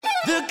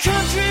The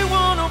Country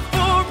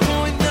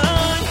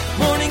 104.9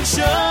 Morning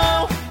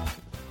Show.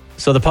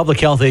 So the Public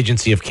Health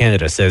Agency of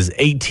Canada says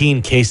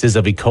 18 cases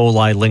of E.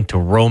 coli linked to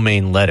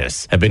romaine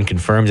lettuce have been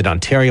confirmed in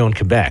Ontario and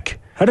Quebec.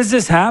 How does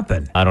this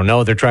happen? I don't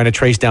know. They're trying to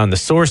trace down the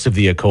source of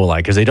the E. coli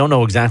because they don't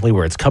know exactly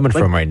where it's coming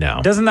from right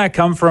now. Doesn't that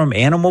come from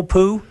animal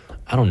poo?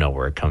 I don't know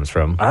where it comes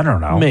from. I don't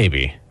know.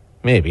 Maybe.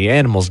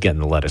 Animals get in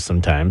the lettuce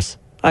sometimes.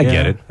 I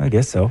get it. I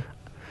guess so.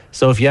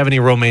 So if you have any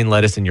romaine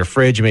lettuce in your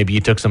fridge, maybe you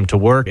took some to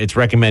work, it's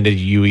recommended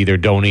you either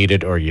don't eat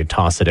it or you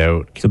toss it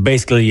out. So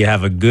basically you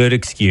have a good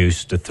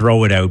excuse to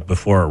throw it out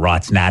before it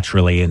rots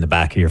naturally in the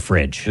back of your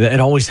fridge.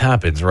 It always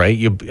happens, right?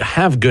 You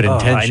have good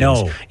intentions. I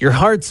know. Your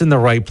heart's in the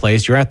right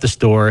place. You're at the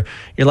store.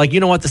 You're like, you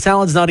know what? The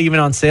salad's not even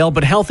on sale,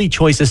 but healthy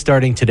choices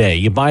starting today.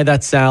 You buy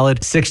that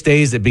salad, 6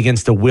 days, it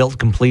begins to wilt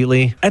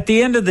completely. At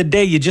the end of the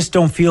day, you just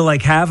don't feel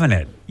like having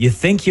it. You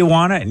think you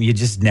want it and you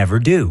just never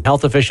do.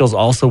 Health officials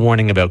also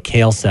warning about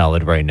kale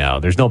salad right now.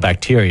 There's no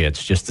bacteria.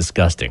 It's just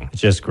disgusting.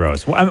 It's just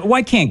gross.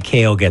 Why can't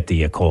kale get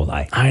the E.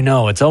 coli? I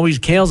know.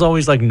 Kale's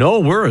always like, no,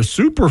 we're a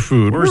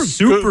superfood. We're a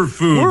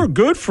superfood. We're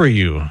good for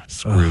you.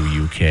 Screw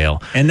you,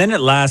 kale. And then it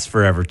lasts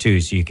forever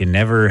too, so you can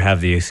never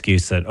have the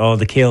excuse that,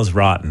 the kale's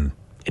rotten.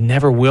 It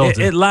never will.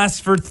 It lasts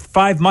for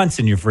 5 months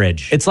in your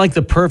fridge. It's like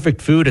the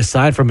perfect food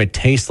aside from it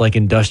tastes like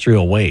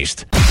industrial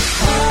waste.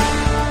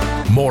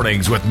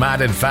 Mornings with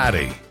Matt and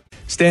Fatty.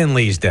 Stan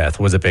Lee's death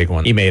was a big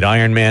one. He made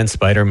Iron Man,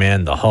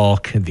 Spider-Man, the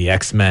Hulk, the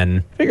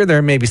X-Men. Figured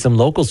there may be some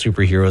local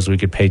superheroes we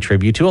could pay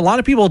tribute to. A lot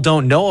of people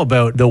don't know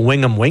about the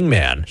Wingham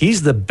Wingman.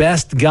 He's the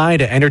best guy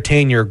to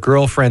entertain your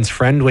girlfriend's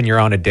friend when you're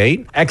on a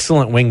date.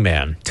 Excellent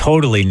wingman.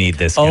 Totally need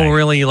this guy. Oh,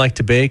 really? You like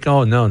to bake?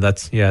 Oh, no,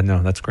 that's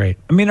great.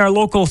 I mean, our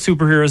local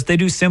superheroes, they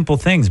do simple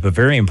things, but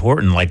very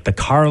important, like the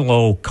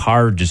Carlo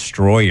car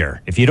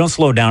destroyer. If you don't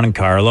slow down in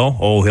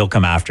Carlo, he'll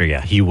come after you.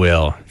 He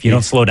will. If you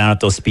don't slow down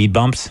at those speed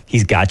bumps,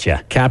 he's got you.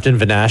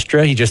 Captain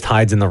Vanastra, he just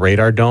hides in the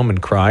radar dome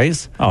and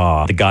cries.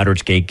 Oh, the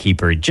Goderich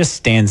gatekeeper, he just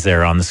stands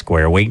there on the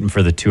square waiting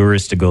for the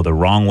tourists to go the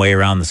wrong way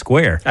around the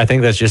square. I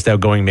think that's just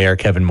outgoing Mayor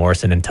Kevin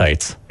Morrison in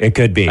tights. It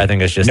could be. I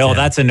think it's just No, him.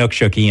 that's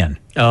Inukshuk Ian.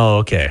 Oh,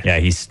 okay. Yeah,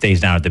 he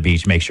stays down at the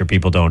beach, make sure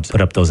people don't put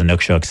up those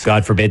Inukshuks.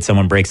 God forbid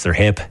someone breaks their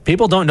hip.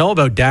 People don't know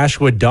about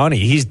Dashwood Donnie.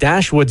 He's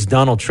Dashwood's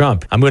Donald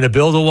Trump. I'm going to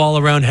build a wall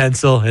around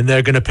Hensel, and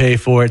they're going to pay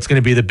for it. It's going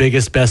to be the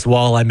biggest, best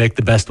wall. I make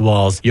the best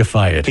walls. You're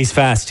fired. He's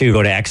fast, too.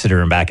 Go to Exeter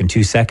and back in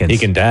 2 seconds. He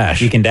can dash.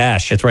 He can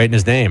dash. It's right in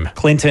his name.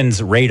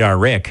 Clinton's Radar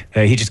Rick,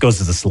 he just goes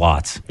to the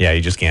slots. Yeah,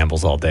 he just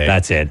gambles all day.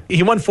 That's it.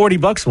 He won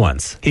 $40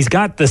 once. He's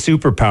got the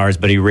superpowers,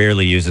 but he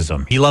rarely uses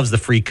them. He loves the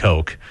free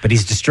Coke. But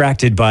he's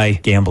distracted by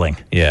gambling.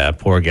 Yeah,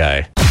 poor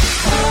guy.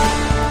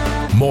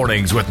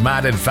 Mornings with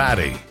Matt and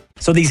Fatty.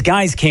 So these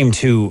guys came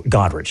to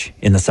Goderich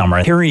in the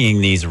summer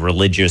carrying these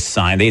religious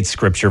signs. They had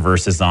scripture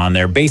verses on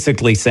there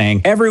basically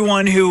saying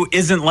everyone who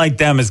isn't like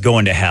them is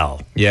going to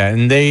hell. Yeah,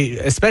 and they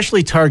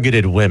especially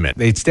targeted women.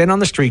 They'd stand on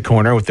the street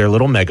corner with their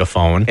little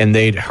megaphone and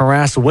they'd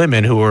harass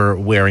women who were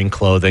wearing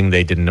clothing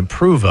they didn't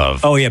approve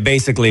of. Oh, yeah,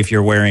 basically if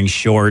you're wearing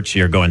shorts,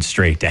 you're going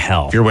straight to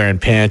hell. If you're wearing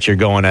pants, you're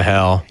going to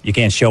hell. You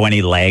can't show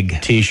any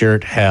leg.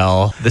 T-shirt,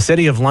 hell. The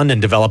City of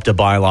London developed a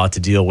bylaw to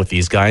deal with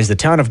these guys. The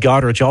town of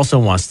Goderich also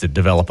wants to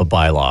develop a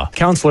bylaw.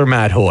 Councillor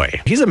Matt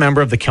Hoy, he's a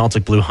member of the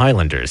Celtic Blue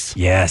Highlanders.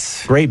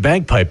 Yes. Great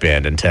bagpipe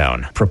band in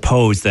town.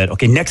 Proposed that,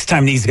 okay, next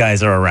time these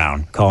guys are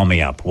around, call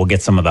me up. We'll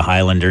get some of the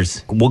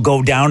Highlanders. We'll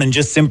go down and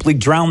just simply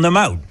drown them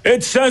out.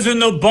 It says in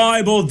the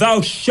Bible,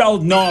 thou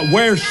shalt not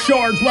wear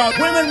shorts while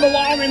women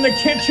belong in the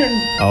kitchen.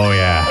 Oh,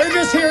 yeah. They're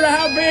just here to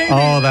have babies.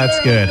 Oh, that's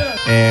good.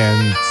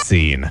 And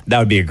scene. That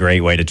would be a great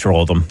way to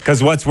troll them.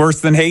 Because what's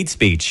worse than hate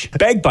speech?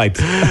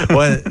 Bagpipes.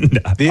 What?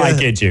 No, I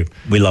kid you.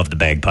 We love the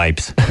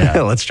bagpipes.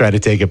 Yeah. Let's try to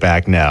take it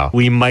back now.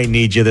 We might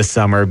need you this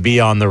summer. Be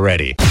on the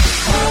ready.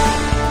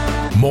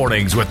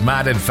 Mornings with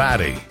Matt and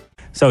Fatty.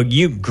 So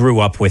you grew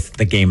up with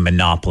the game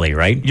Monopoly,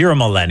 right? You're a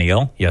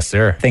millennial. Yes,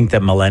 sir. Think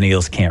that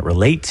millennials can't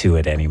relate to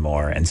it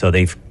anymore. And so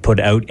they've put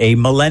out a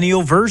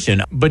millennial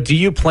version. But do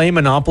you play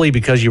Monopoly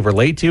because you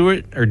relate to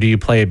it? Or do you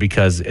play it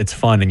because it's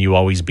fun and you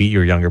always beat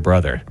your younger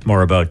brother?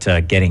 More about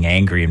getting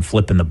angry and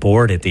flipping the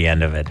board at the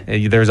end of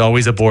it. There's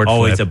always a board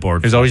Always flip. a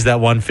board There's flip. always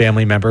that one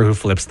family member who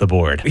flips the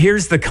board.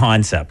 Here's the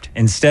concept.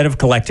 Instead of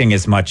collecting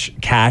as much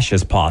cash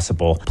as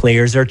possible,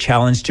 players are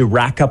challenged to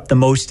rack up the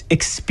most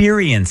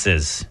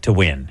experiences to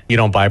win. You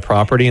don't buy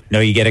property? No,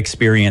 you get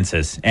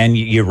experiences and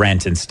you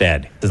rent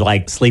instead. It's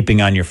like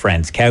sleeping on your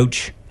friend's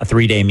couch, a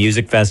 3-day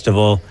music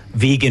festival,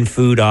 vegan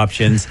food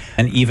options,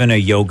 and even a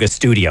yoga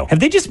studio. Have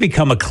they just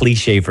become a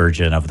cliche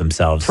version of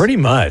themselves? Pretty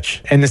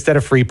much. And instead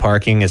of free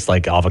parking, it's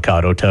like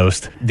avocado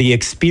toast. The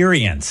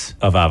experience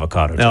of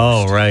avocado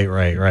toast. Oh,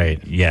 right.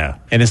 Yeah.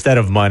 And instead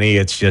of money,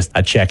 it's just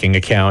a checking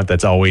account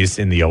that's always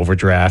in the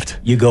overdraft.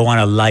 You go on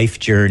a life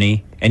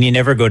journey. And you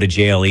never go to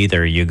jail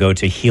either. You go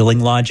to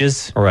healing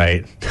lodges.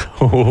 Right.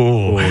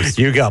 Ooh,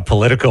 you got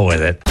political with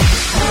it.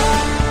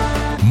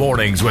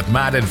 Mornings with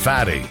Matt and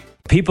Fatty.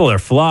 People are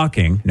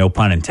flocking, no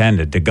pun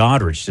intended, to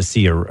Goderich to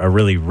see a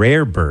really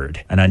rare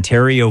bird, an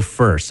Ontario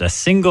first, a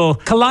single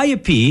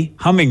calliope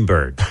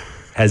hummingbird.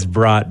 has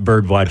brought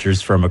bird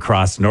watchers from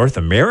across North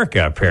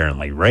America,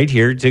 apparently, right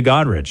here to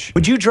Goderich.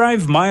 Would you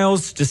drive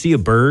miles to see a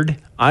bird?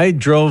 I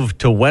drove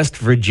to West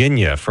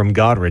Virginia from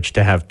Goderich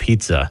to have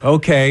pizza.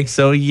 Okay.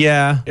 So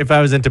yeah, if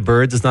I was into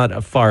birds, it's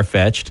not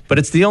far-fetched, but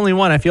it's the only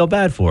one. I feel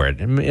bad for it.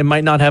 It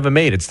might not have a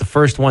mate. It's the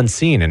first one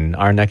seen in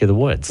our neck of the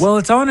woods. Well,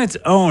 it's on its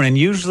own, and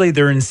usually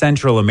they're in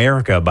Central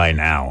America by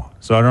now.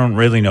 So I don't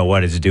really know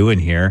what it's doing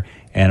here.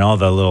 And all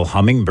the little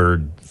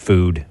hummingbird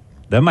food,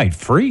 that might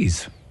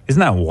freeze. Isn't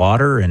that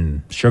water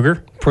and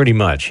sugar? Pretty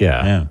much,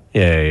 yeah.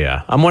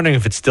 Yeah. I'm wondering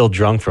if it's still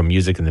drunk from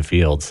music in the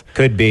fields.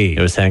 Could be. It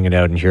was hanging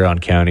out in Huron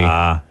County.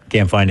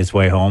 Can't find its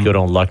way home. Good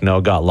old Lucknow,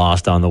 got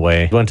lost on the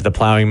way. Went to the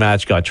plowing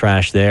match, got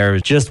trashed there.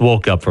 Just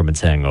woke up from its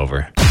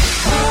hangover.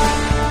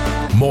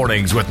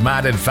 Mornings with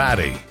Matt and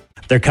Fatty.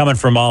 They're coming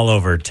from all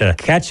over to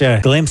catch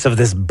a glimpse of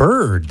this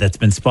bird that's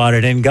been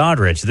spotted in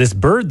Goderich. This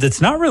bird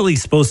that's not really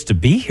supposed to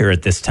be here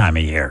at this time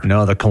of year.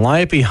 No, the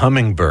calliope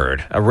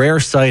hummingbird. A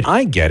rare sight.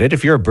 I get it.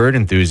 If you're a bird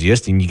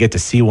enthusiast and you get to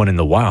see one in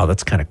the wild,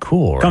 that's kind of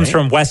cool, right? Comes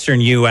from Western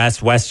U.S.,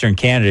 Western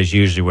Canada is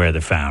usually where they're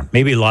found.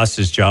 Maybe he lost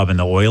his job in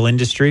the oil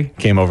industry.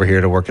 Came over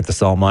here to work at the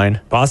salt mine.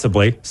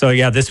 Possibly. So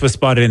yeah, this was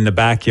spotted in the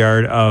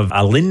backyard of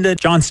Alinda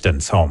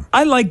Johnston's home.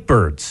 I like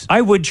birds.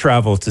 I would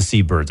travel to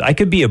see birds. I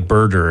could be a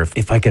birder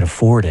if I could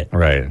afford it.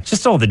 Right.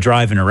 Just all the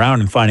driving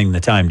around and finding the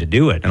time to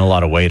do it. And a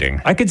lot of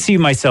waiting. I could see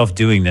myself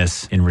doing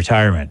this in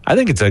retirement. I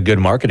think it's a good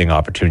marketing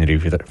opportunity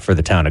for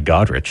the town of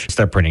Goderich.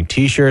 Start printing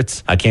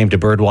T-shirts. I came to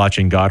bird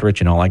watching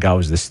Goderich and all I got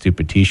was this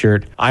stupid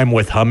T-shirt. I'm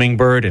with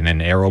Hummingbird and an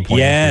arrow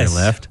pointing to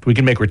your left. We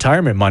can make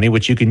retirement money,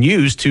 which you can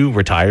use to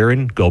retire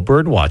and go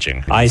bird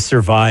watching. I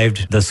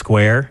survived the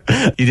square.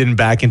 You didn't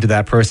back into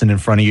that person in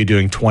front of you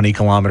doing 20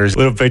 kilometers.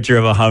 Little picture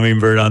of a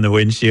hummingbird on the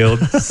windshield,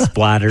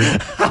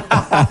 splattered.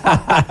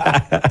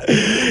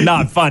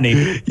 Not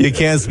funny. You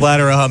can't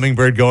splatter a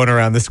hummingbird going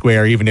around the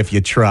square, even if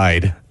you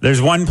tried.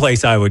 There's one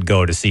place I would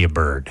go to see a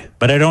bird,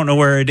 but I don't know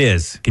where it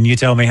is. Can you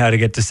tell me how to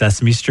get to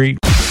Sesame Street?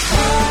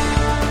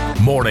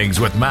 Mornings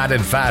with Matt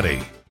and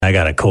Fatty. I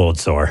got a cold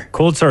sore.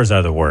 Cold sores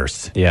are the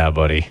worst. Yeah,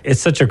 buddy.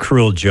 It's such a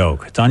cruel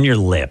joke. It's on your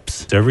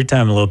lips. So every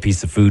time a little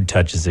piece of food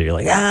touches it, you're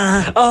like,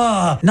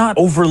 not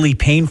overly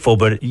painful,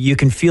 but you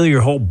can feel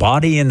your whole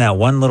body in that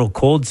one little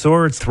cold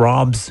sore. It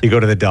throbs. You go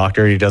to the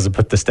doctor, he doesn't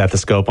put the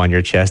stethoscope on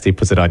your chest, he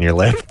puts it on your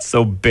lip. It's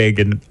so big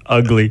and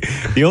ugly.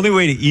 The only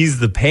way to ease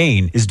the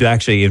pain is to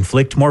actually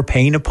inflict more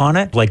pain upon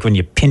it. Like when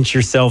you pinch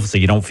yourself so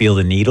you don't feel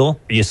the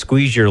needle. You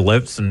squeeze your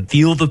lips and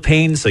feel the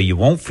pain so you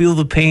won't feel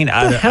the pain.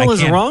 What the hell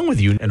is wrong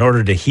with you? In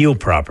order to heal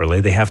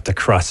properly, they have to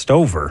crust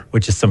over,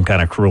 which is some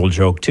kind of cruel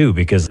joke too,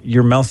 because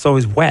your mouth's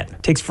always wet.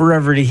 It takes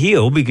forever to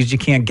heal because you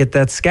can't get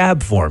that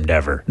scab formed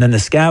ever. And then the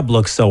scab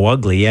looks so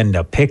ugly, you end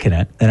up picking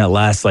it, and it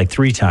lasts like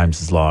 3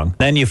 times as long.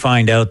 Then you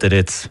find out that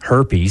it's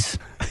herpes.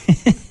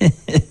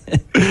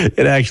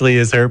 It actually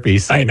is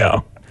herpes. I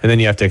know. And then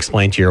you have to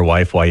explain to your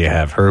wife why you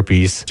have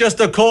herpes. Just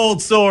a cold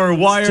sore.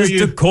 Why are you...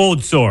 Just a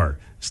cold sore.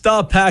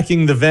 Stop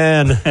packing the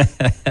van.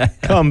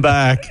 Come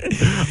back.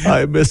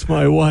 I miss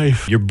my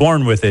wife. You're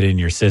born with it in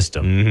your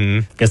system.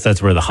 Mm-hmm. Guess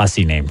that's where the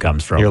Hussey name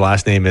comes from. Your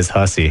last name is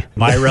Hussey.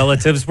 My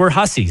relatives were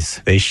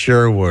Hussies. They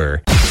sure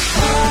were.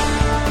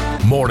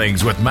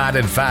 Mornings with Matt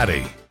and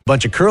Fatty.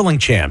 Bunch of curling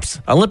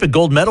champs, Olympic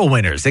gold medal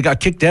winners. They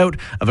got kicked out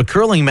of a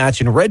curling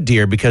match in Red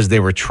Deer because they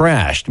were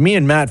trashed. Me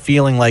and Matt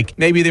feeling like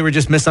maybe they were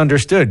just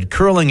misunderstood.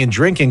 Curling and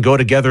drinking go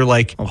together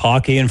like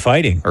hockey and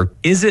fighting. Or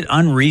is it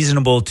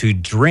unreasonable to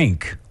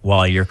drink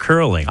while you're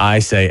curling? I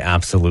say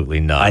absolutely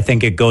not. I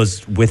think it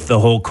goes with the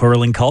whole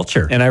curling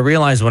culture. And I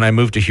realized when I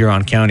moved to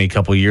Huron County a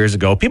couple years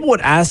ago, people would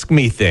ask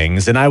me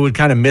things and I would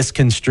kind of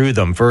misconstrue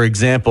them. For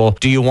example,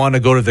 do you want to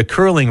go to the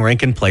curling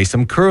rink and play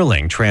some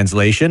curling?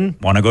 Translation?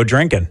 Want to go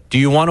drinking. Do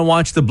you want to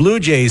watch the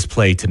Blue Jays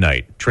play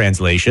tonight?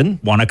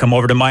 Translation? Want to come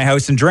over to my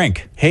house and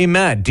drink. Hey,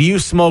 Matt, do you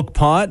smoke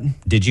pot?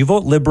 Did you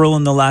vote Liberal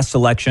in the last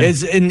election?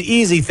 It's an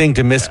easy thing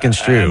to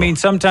misconstrue. I mean,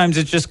 sometimes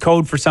it's just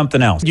code for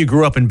something else. You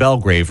grew up in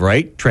Belgrave,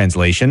 right?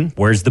 Translation?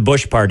 Where's the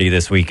Bush party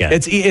this weekend?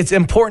 It's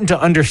important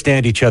to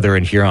understand each other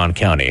in Huron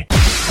County.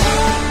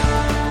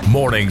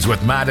 Mornings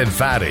with Matt and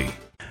Fatty.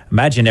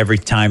 Imagine every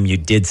time you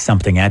did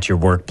something at your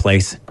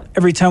workplace.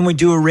 Every time we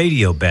do a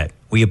radio bet,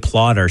 we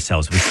applaud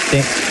ourselves. We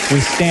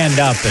stand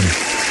up and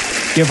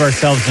give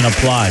ourselves an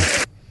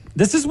applause.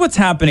 This is what's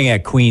happening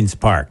at Queen's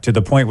Park, to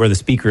the point where the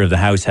Speaker of the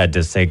House had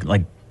to say,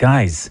 like,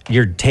 guys,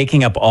 you're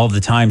taking up all the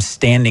time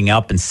standing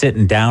up and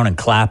sitting down and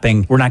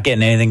clapping. We're not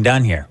getting anything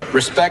done here.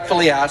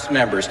 Respectfully ask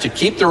members to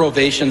keep their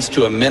ovations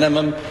to a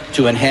minimum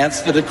to enhance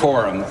the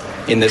decorum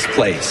in this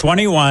place.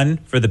 21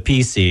 for the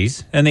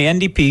PCs, and the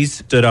NDPs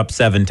stood up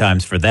 7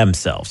 times for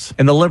themselves.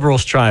 And the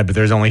Liberals tried, but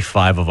there's only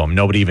 5 of them.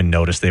 Nobody even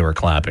noticed they were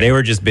clapping. They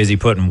were just busy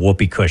putting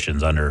whoopee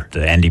cushions under the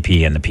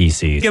NDP and the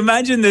PCs.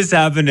 Imagine this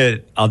happened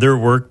at other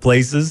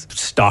workplaces.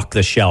 Stock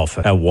the shelf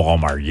at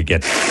Walmart. You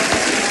get...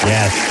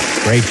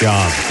 Yes, great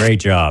job, great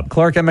job.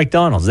 Clark at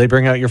McDonald's, they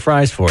bring out your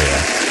fries for you.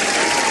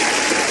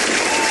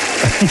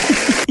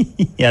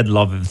 Yeah, I'd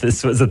love if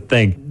this was a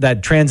thing.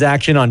 That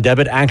transaction on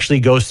debit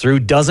actually goes through,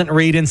 doesn't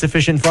read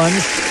insufficient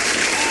funds.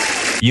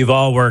 You've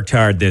all worked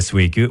hard this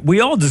week. We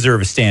all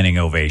deserve a standing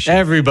ovation.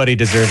 Everybody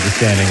deserves a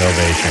standing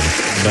ovation.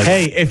 But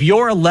hey, if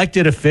your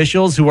elected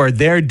officials who are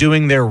there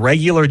doing their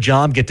regular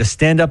job get to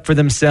stand up for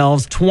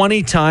themselves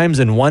 20 times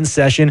in one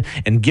session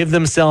and give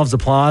themselves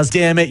applause,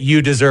 damn it,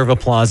 you deserve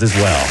applause as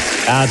well.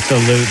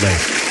 Absolutely.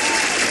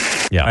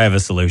 Yeah. I have a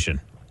solution.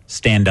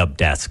 Stand-up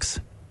desks.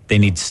 They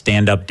need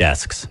stand-up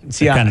desks.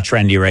 See, They're kind of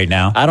trendy right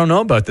now. I don't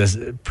know about this.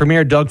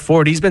 Premier Doug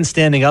Ford, he's been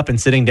standing up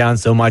and sitting down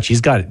so much. He's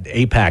got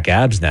 8-pack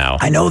abs now.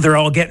 I know they're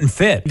all getting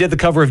fit. He did the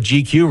cover of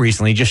GQ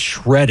recently. He just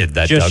shredded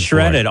that Just Doug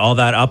shredded Ford. all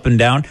that up and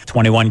down.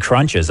 21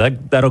 crunches.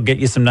 That'll get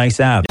you some nice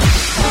abs.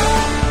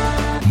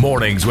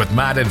 Mornings with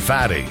Matt and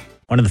Fatty.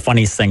 One of the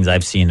funniest things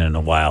I've seen in a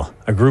while.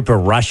 A group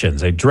of Russians,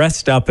 they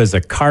dressed up as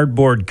a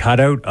cardboard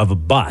cutout of a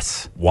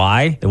bus.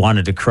 Why? They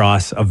wanted to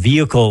cross a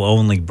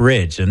vehicle-only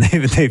bridge, and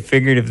they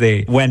figured if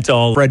they went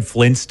all Fred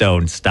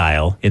Flintstone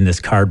style in this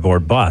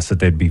cardboard bus, that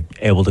they'd be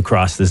able to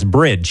cross this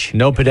bridge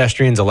No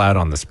pedestrians allowed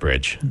on this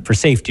bridge. for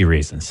safety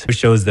reasons. It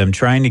shows them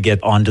trying to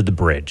get onto the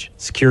bridge.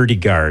 Security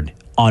guard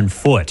on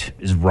foot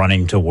is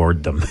running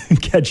toward them,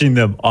 catching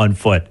them on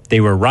foot.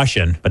 They were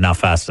Russian, but not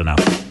fast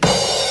enough.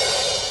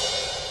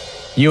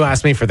 You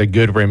asked me for the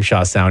good rim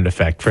shot sound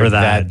effect for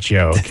that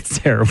joke. It's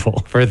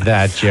terrible. For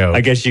that joke. I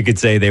guess you could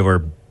say they were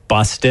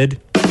busted.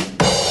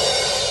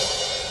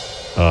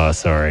 Oh,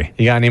 sorry.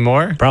 You got any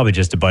more? Probably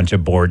just a bunch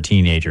of bored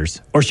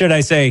teenagers. Or should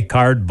I say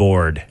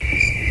cardboard?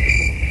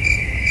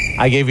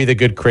 I gave you the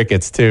good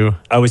crickets, too.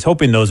 I was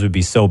hoping those would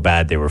be so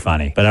bad they were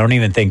funny, but I don't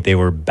even think they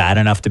were bad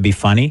enough to be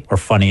funny or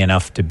funny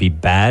enough to be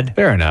bad.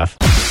 Fair enough.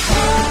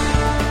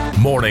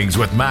 Mornings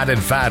with Matt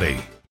and Fatty.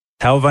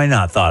 How have I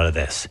not thought of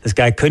this? This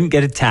guy couldn't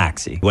get a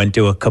taxi, went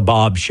to a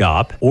kebab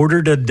shop,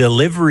 ordered a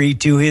delivery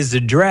to his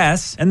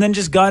address, and then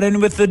just got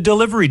in with the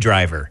delivery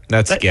driver.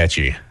 That's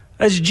sketchy.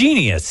 That's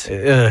genius.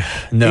 No.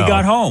 He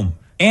got home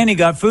and he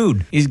got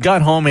food. He's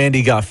got home and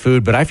he got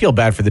food, but I feel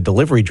bad for the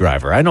delivery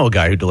driver. I know a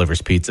guy who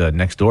delivers pizza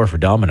next door for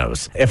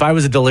Domino's. If I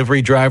was a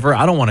delivery driver,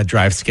 I don't want to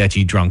drive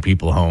sketchy, drunk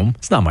people home.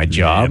 It's not my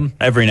job.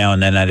 Every now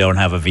and then I don't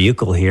have a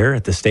vehicle here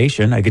at the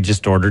station. I could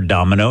just order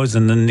Domino's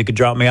and then they could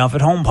drop me off at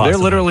home possibly. They're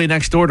literally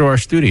next door to our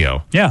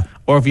studio. Yeah.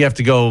 Or if you have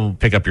to go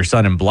pick up your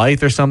son in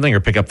Blythe or something, or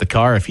pick up the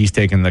car if he's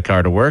taking the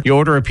car to work, you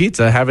order a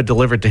pizza, have it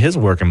delivered to his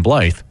work in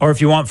Blythe. Or if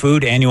you want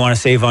food and you want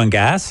to save on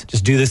gas,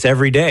 just do this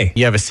every day.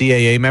 You have a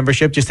CAA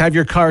membership, just have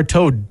your car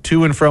towed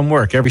to and from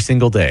work every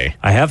single day.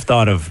 I have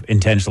thought of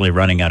intentionally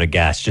running out of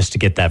gas just to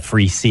get that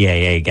free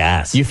CAA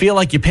gas. You feel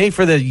like you pay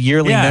for the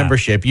yearly Yeah.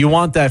 membership. You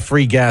want that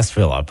free gas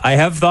fill up. I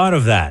have thought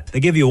of that. They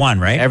give you one,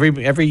 right?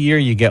 Every year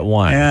you get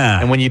one.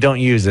 Yeah. And when you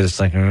don't use it, it's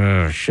like,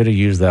 should have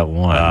used that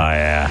one. Oh,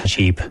 yeah.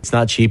 Cheap. It's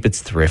not cheap,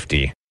 it's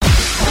thrifty.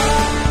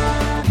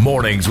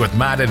 Mornings with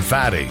Matt and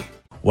Fatty.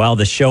 Well,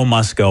 the show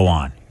must go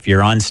on. If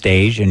you're on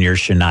stage and you're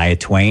Shania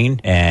Twain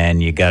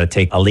and you got to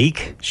take a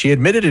leak. She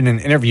admitted in an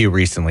interview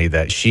recently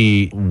that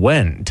she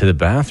went to the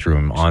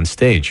bathroom on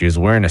stage. She was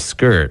wearing a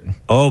skirt.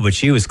 Oh, but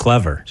she was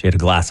clever. She had a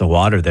glass of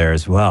water there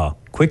as well.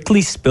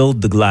 Quickly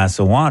spilled the glass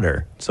of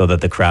water so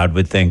that the crowd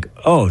would think,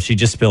 oh, she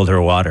just spilled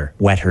her water.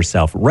 Wet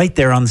herself right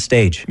there on the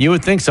stage. You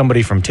would think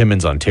somebody from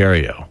Timmins,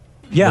 Ontario.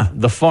 Yeah.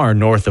 The far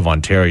north of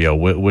Ontario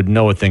would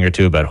know a thing or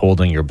two about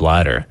holding your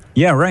bladder.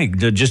 Yeah, right.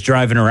 Just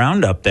driving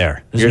around up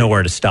there. There's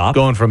nowhere to stop.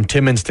 Going from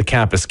Timmins to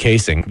Campus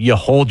Casing, you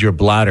hold your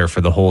bladder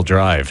for the whole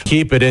drive.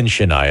 Keep it in,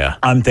 Shania.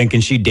 I'm thinking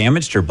she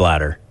damaged her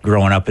bladder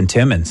growing up in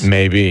Timmins.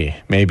 Maybe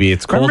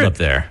it's cold Remember- up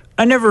there.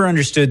 I never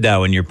understood that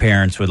when your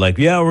parents would like,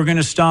 yeah, we're going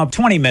to stop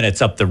 20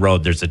 minutes up the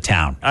road. There's a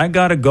town. I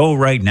got to go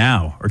right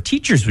now. Or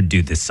teachers would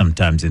do this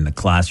sometimes in the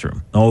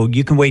classroom. Oh,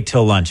 you can wait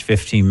till lunch,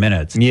 15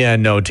 minutes. Yeah,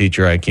 no,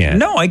 teacher, I can't.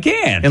 No, I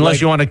can't. Unless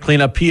Like, you want to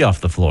clean up pee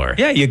off the floor.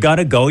 yeah, you got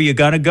to go. You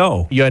got to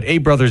go. You had 8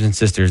 brothers and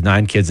sisters,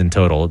 9 kids in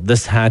total.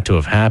 This had to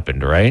have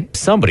happened, right?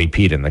 Somebody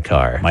peed in the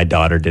car. My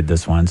daughter did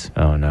this once.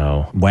 Oh,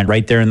 no. Went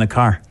right there in the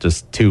car.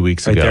 Just 2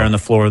 weeks Right ago. there on the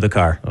floor of the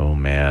car. Oh,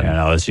 man. You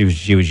know, she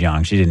was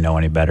young. She didn't know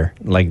any better.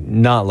 Like,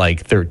 not like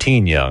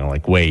 13 young,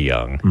 like way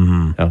young.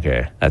 Mm-hmm.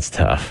 Okay, that's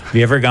tough. Have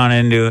you ever gone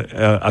into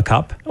a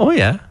cup? Oh,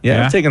 yeah.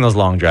 Yeah? I've taken those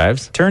long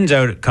drives. Turns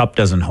out a cup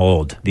doesn't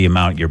hold the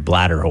amount your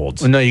bladder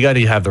holds. Well, no, you got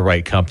to have the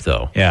right cup,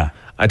 though. Yeah.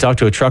 I talked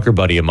to a trucker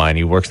buddy of mine.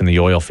 He works in the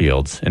oil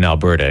fields in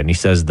Alberta, and he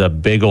says the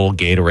big old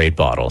Gatorade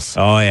bottles.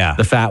 Oh, yeah.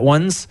 The fat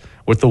ones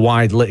with the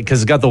wide lid,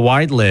 because it's got the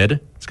wide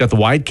lid, it's got the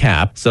wide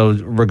cap. So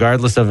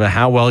regardless of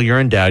how well you're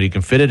endowed, you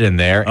can fit it in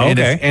there.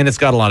 Okay. And it's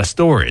got a lot of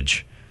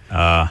storage.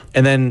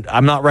 And then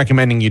I'm not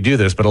recommending you do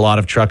this, but a lot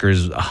of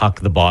truckers huck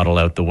the bottle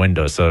out the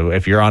window. So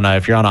if you're on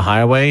a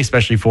highway,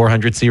 especially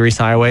 400 series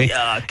highway,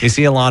 you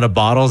see a lot of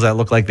bottles that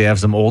look like they have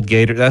some old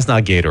Gatorade. That's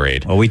not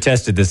Gatorade. Well, we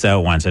tested this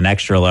out once. An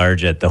extra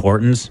large at the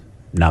Hortons,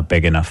 not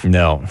big enough.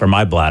 No. For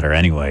my bladder,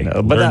 anyway.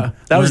 But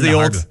that was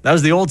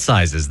the old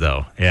sizes,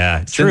 though.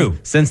 Yeah, it's true.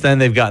 Since then,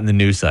 they've gotten the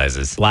new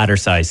sizes. Bladder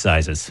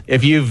sizes.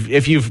 If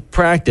you've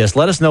practiced,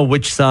 let us know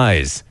which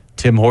size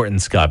Tim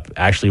Hortons cup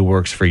actually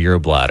works for your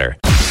bladder.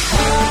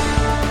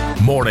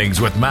 Mornings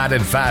with Matt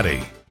and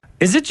Fatty.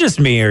 Is it just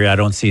me or I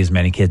don't see as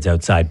many kids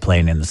outside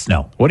playing in the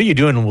snow? What are you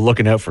doing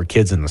looking out for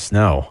kids in the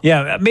snow?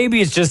 Yeah,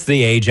 maybe it's just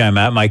the age I'm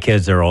at. My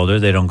kids are older.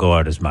 They don't go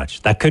out as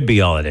much. That could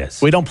be all it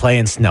is. We don't play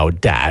in snow,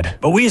 Dad.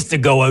 But we used to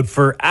go out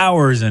for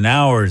hours and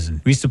hours.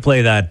 And we used to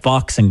play that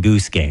fox and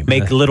goose game.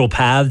 Make little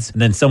paths, and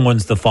then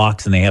someone's the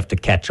fox and they have to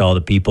catch all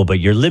the people,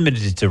 but you're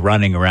limited to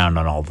running around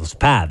on all those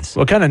paths.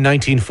 What kind of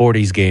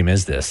 1940s game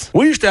is this?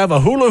 We used to have a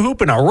hula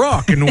hoop and a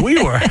rock, and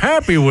we were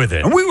happy with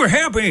it. And we were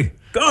happy.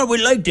 God,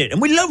 we liked it,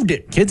 and we loved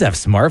it. Kids have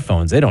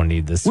smartphones. They don't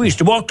need this. We used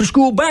to walk to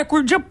school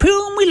backwards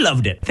uphill, and we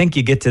loved it. I think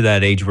you get to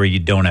that age where you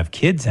don't have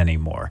kids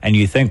anymore. And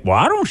you think, well,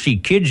 I don't see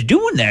kids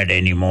doing that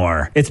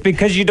anymore. It's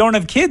because you don't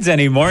have kids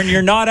anymore, and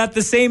you're not at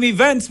the same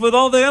events with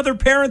all the other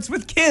parents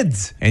with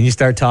kids. And you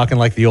start talking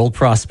like the old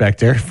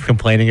prospector,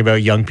 complaining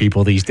about young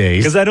people these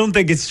days. Because I don't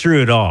think it's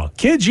true at all.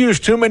 Kids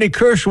use too many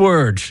curse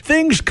words.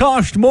 Things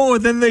cost more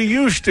than they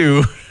used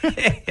to.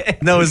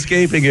 No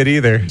escaping it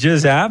either.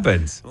 Just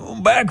happens.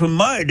 Back in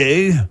my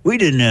day, we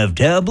didn't have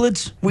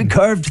tablets. We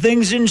carved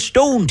things in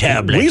stone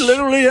tablets. We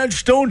literally had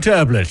stone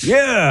tablets.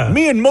 Yeah.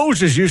 Me and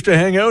Moses used to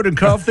hang out and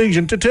carve things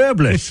into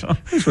tablets.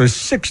 This was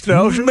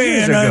 6,000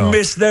 years ago. Man, I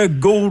miss that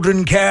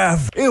golden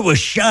calf. It was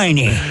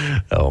shiny.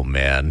 Oh,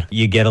 man.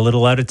 You get a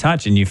little out of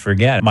touch and you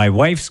forget. My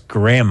wife's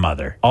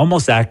grandmother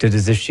almost acted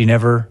as if she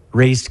never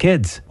raised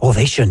kids. Oh,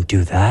 they shouldn't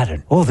do that.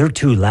 And oh, they're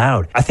too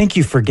loud. I think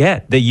you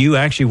forget that you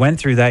actually went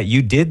through that.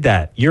 You did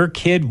that. Your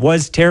kid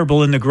was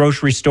terrible in the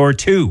grocery store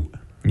too.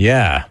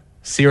 Yeah.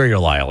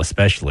 Cereal aisle,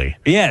 especially.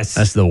 Yes.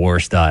 That's the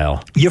worst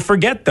aisle. You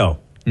forget, though.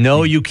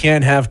 No, you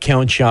can't have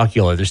Count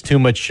Chocula. There's too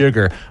much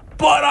sugar.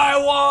 But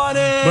I want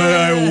it.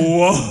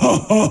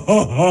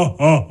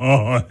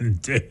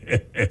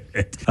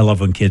 I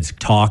love when kids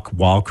talk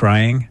while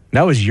crying.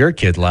 That was your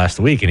kid last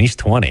week, and he's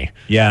 20.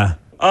 Yeah.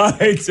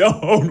 I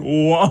don't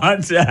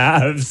want to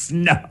have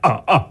snow.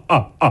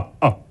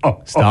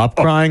 Stop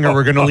crying or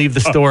we're going to leave the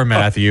store,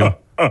 Matthew.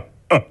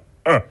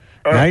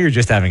 Now you're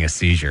just having a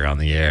seizure on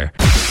the air.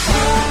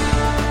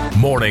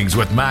 Mornings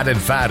with Matt and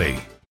Fatty.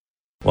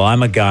 Well,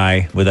 I'm a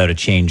guy without a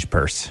change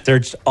purse.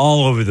 Searched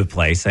all over the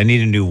place. I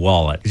need a new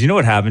wallet. Because you know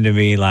what happened to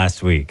me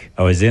last week?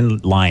 I was in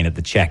line at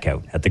the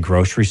checkout at the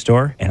grocery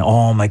store, and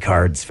all my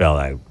cards fell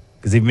out.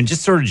 Because they've been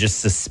just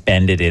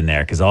suspended in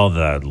there because all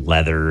the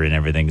leather and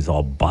everything is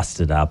all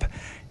busted up.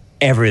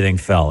 Everything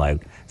fell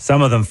out.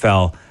 Some of them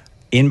fell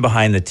in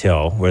behind the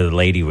till where the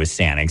lady was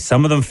standing.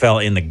 Some of them fell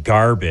in the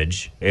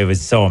garbage. It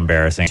was so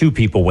embarrassing. 2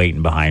 people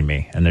waiting behind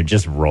me, and they're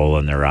just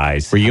rolling their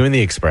eyes. Were you in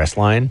the express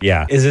line?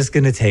 Yeah. Is this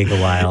going to take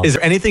a while? Is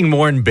there anything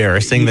more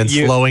embarrassing than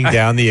slowing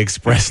down the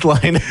express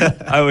line?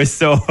 I was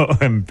so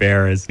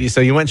embarrassed.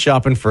 So you went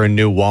shopping for a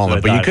new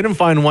wallet, but you couldn't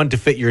find one to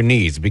fit your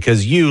needs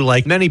because you,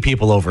 like many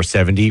people over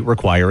 70,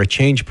 require a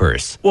change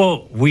purse.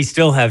 Well, we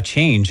still have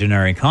change in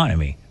our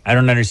economy. I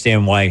don't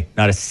understand why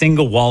not a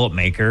single wallet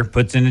maker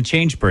puts in a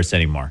change purse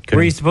anymore.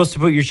 Where are you supposed to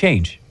put your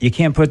change? You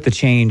can't put the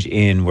change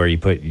in where you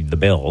put the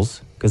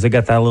bills because they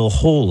got that little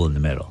hole in the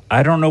middle.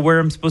 I don't know where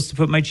I'm supposed to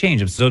put my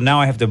change. So now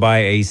I have to buy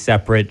a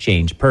separate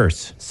change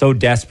purse. So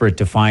desperate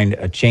to find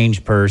a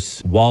change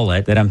purse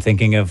wallet that I'm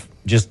thinking of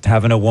just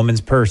having a woman's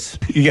purse.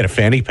 You get a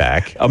fanny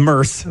pack. A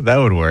merce. That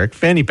would work.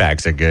 Fanny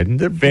packs are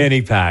good.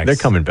 Fanny packs. They're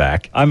coming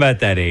back. I'm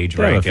at that age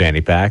where I have a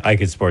fanny pack. I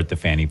could sport the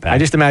fanny pack. I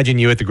just imagine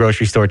you at the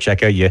grocery store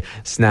checkout. You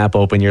snap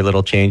open your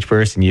little change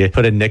purse and you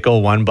put a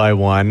nickel one by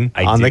one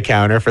on the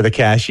counter for the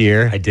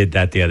cashier. I did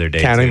that the other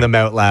day. Counting them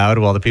out loud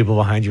while the people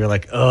behind you are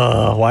like,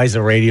 oh, why is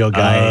a radio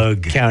guy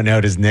counting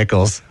out his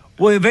nickels?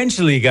 Well,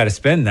 eventually you got to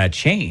spend that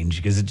change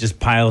because it just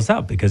piles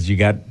up because you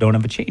don't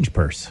have a change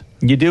purse.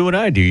 You do what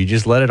I do. You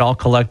just let it all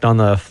collect on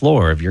the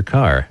floor of your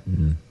car.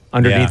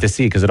 Underneath the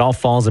seat because it all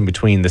falls in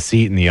between the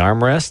seat and the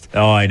armrest.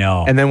 Oh, I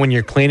know. And then when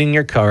you're cleaning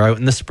your car out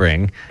in the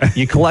spring,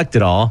 you collect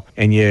it all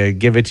and you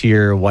give it to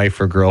your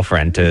wife or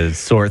girlfriend to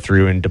sort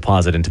through and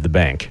deposit into the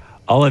bank.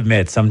 I'll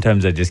admit,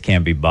 sometimes I just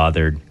can't be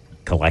bothered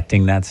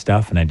collecting that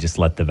stuff and I just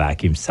let the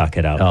vacuum suck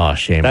it up. Oh,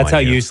 shame That's on how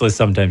you. Useless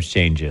sometimes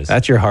change is.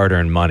 That's your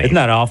hard-earned money. Isn't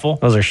that awful?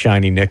 Those are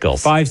shiny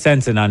nickels. 5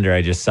 cents and under,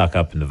 I just suck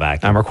up in the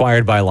vacuum. I'm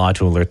required by law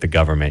to alert the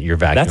government you're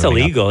vacuuming. That's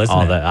illegal, isn't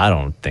it? That. I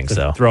don't think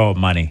so. Throw out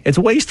money. It's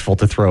wasteful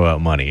to throw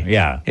out money.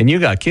 Yeah. And you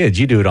got kids.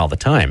 You do it all the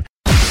time.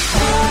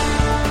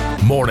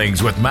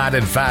 Mornings with Matt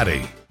and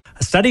Fatty.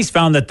 Studies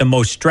found that the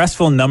most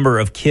stressful number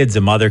of kids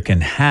a mother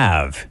can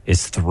have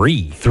is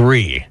 3.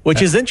 3,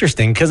 which is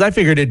interesting because I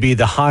figured it'd be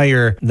the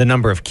higher the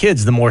number of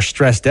kids, the more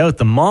stressed out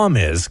the mom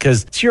is.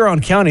 Because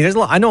Huron County,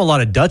 I know a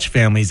lot of Dutch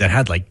families that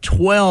had like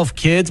 12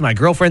 kids. My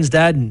girlfriend's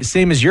dad,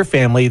 same as your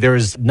family, there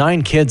was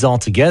 9 kids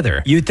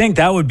altogether. You'd think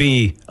that would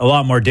be a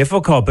lot more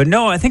difficult, but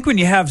no, I think when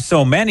you have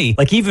so many,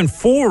 like even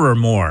 4 or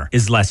more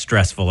is less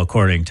stressful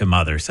according to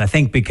mothers. I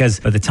think because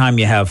by the time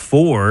you have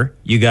 4,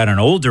 you got an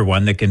older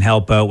one that can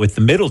help out with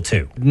the middle 2.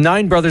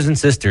 9 brothers and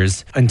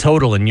sisters in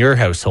total in your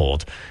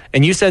household.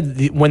 And you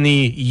said when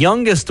the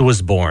youngest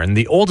was born,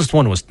 the oldest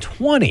one was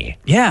 20.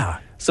 Yeah.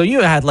 So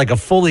you had like a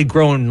fully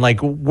grown,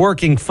 like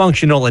working,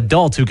 functional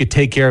adult who could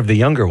take care of the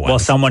younger ones. Well,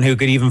 someone who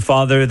could even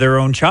father their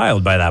own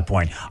child by that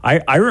point.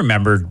 I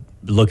remember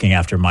looking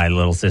after my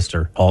little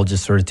sister. All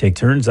just sort of take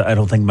turns. I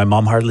don't think my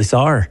mom hardly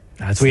saw her.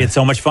 We had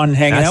so much fun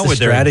hanging out with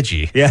her.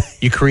 Strategy. Yeah.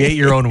 You create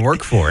your own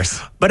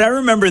workforce. But I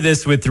remember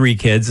this with 3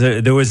 kids.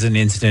 There was an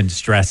instant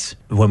stress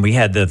when we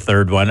had the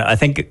third one. I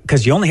think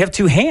because you only have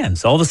 2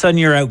 hands. All of a sudden,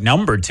 you're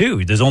outnumbered,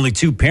 too. There's only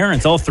 2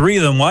 parents. All 3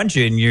 of them want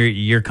you, and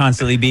you're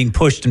constantly being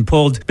pushed and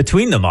pulled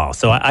between them all.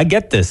 So I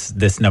get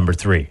this number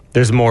 3.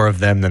 There's more of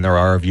them than there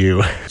are of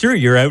you. Sure,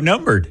 you're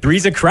outnumbered.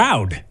 3's a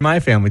crowd. My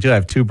family, too. I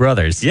have 2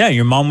 brothers. Yeah,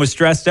 your mom was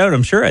stressed out,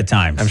 I'm sure, at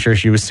times. I'm sure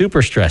she was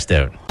super stressed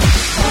out.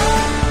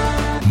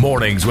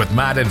 Mornings with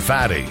Matt and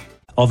Fatty.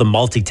 All the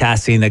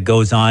multitasking that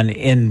goes on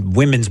in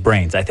women's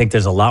brains. I think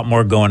there's a lot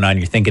more going on.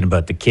 You're thinking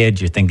about the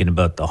kids, you're thinking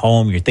about the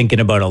home, you're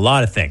thinking about a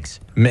lot of things.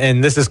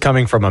 And this is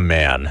coming from a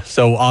man.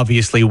 So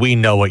obviously we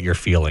know what you're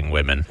feeling,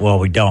 women. Well,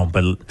 we don't,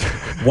 but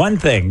one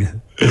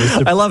thing.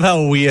 I love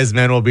how we as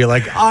men will be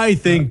like, I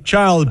think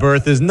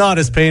childbirth is not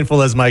as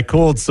painful as my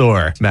cold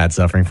sore. Matt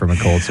suffering from a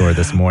cold sore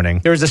this morning.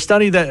 There was a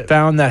study that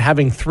found that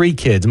having 3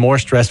 kids more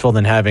stressful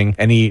than having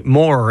any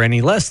more or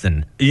any less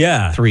than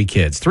 3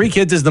 kids. 3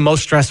 kids is the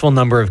most stressful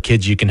number of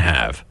kids you can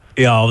have.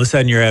 Yeah, all of a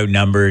sudden you're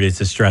outnumbered.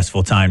 It's a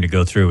stressful time to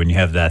go through when you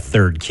have that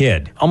 3rd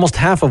kid. Almost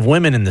half of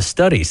women in the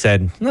study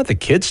said, not the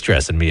kids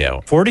stressing me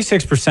out.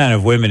 46%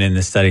 of women in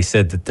the study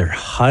said that their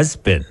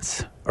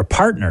husbands or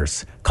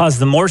partners cause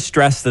them more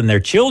stress than their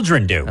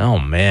children do. Oh,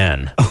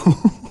 man.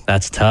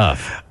 That's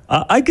tough.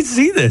 I could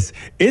see this.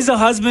 Is a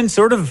husband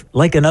sort of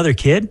like another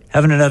kid,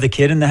 having another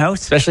kid in the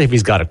house? Especially if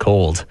he's got a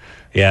cold.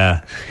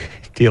 Yeah.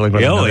 Dealing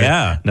with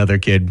another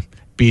kid.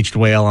 Beached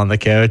whale on the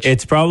couch.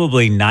 It's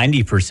probably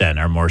 90%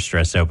 are more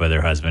stressed out by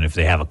their husband if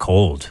they have a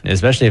cold.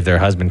 Especially if their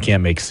husband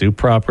can't make soup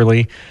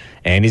properly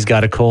and he's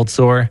got a cold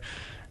sore.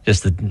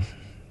 Just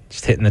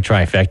hitting the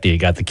trifecta. You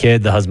got the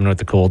kid, the husband with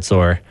the cold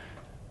sore.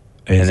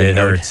 And it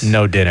hurts.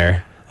 No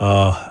dinner.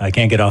 Oh, I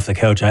can't get off the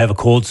couch. I have a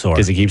cold sore.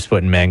 Because he keeps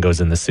putting mangoes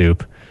in the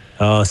soup.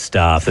 Oh,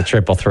 stop. The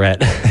triple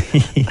threat.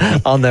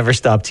 I'll never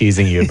stop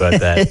teasing you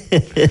about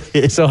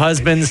that. So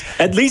husbands.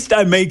 At least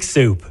I make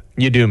soup.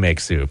 You do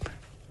make soup.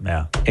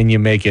 Yeah. And you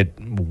make it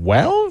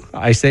well?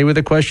 I say with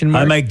a question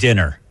mark. I make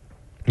dinner.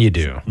 You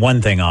do.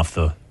 One thing off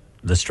the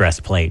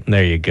stress plate.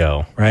 There you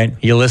go. Right?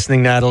 You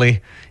listening,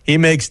 Natalie? He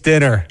makes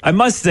dinner. I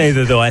must say,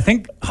 though, I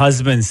think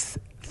husbands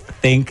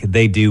think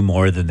they do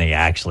more than they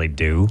actually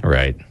do.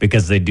 Right.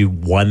 Because they do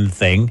one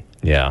thing.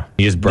 Yeah.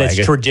 You just brag.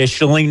 That's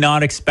traditionally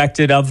not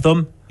expected of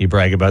them. You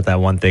brag about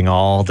that one thing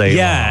all day long.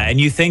 Yeah, and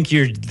you think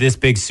you're this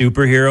big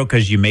superhero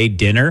because you made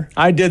dinner.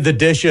 I did the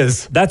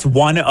dishes. That's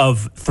one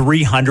of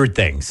 300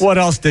 things. What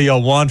else do you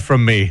want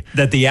from me?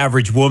 That the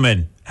average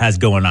woman has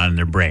going on in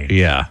their brain.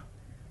 Yeah.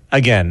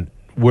 Again,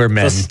 we're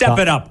men. So step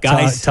it up,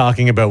 guys.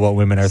 Talking about what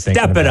women are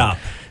thinking about. Step it up.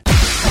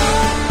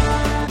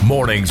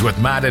 Mornings with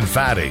Matt and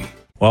Fatty.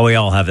 Well, we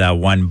all have that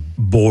one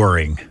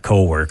boring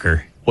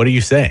coworker. What are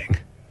you saying?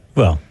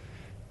 Well,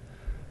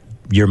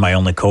 you're my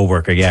only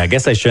coworker. Yeah, I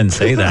guess I shouldn't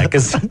say that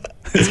because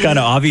it's kind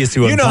of obvious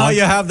who I'm You know how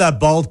you have that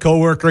bald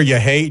coworker you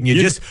hate and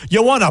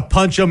you want to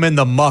punch them in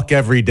the muck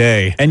every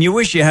day. And you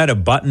wish you had a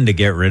button to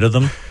get rid of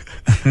them.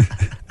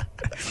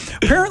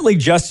 Apparently,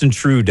 Justin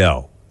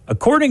Trudeau,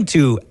 according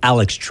to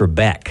Alex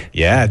Trebek,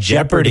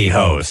 Jeopardy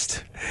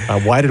host.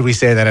 Why did we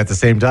say that at the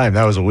same time?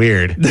 That was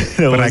weird.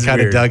 But I kind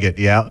of dug it,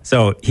 yeah.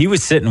 So he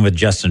was sitting with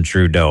Justin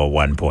Trudeau at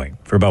one point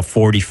for about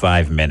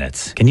 45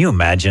 minutes. Can you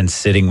imagine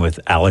sitting with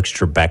Alex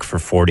Trebek for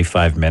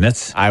 45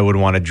 minutes? I would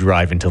want to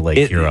drive into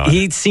Lake Huron.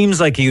 He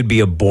seems like he would be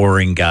a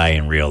boring guy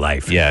in real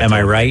life. Yeah. Am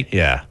I right?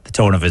 Yeah. The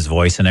tone of his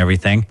voice and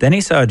everything. Then he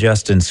saw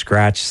Justin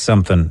scratch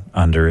something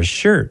under his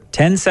shirt.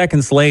 10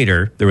 seconds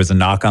later, there was a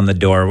knock on the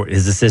door.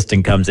 His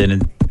assistant comes in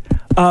and,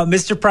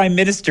 Mr. Prime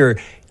Minister,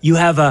 you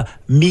have a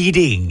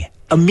meeting.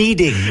 A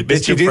meeting.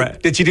 Did she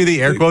do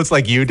the air quotes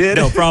like you did?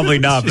 No, probably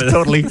not. She's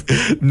totally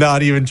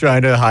not even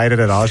trying to hide it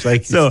at all. She's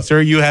like, sir,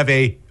 you have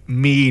a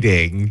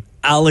meeting.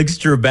 Alex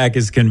Trebek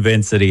is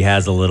convinced that he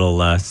has a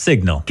little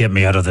signal. Get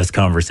me out of this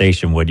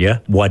conversation, would you?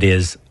 What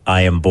is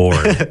I am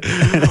bored?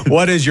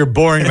 What is you're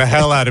boring the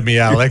hell out of me,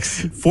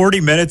 Alex? 40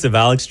 minutes of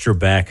Alex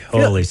Trebek.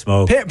 Holy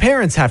smoke.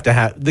 Parents have to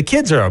have, the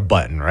kids are a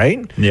button,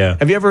 right? Yeah.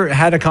 Have you ever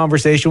had a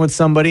conversation with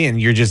somebody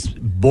and you're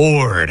just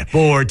bored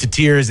to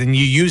tears and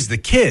you use the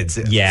kids?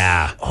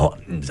 Yeah. Oh,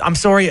 I'm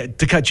sorry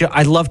to cut you.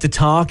 I love to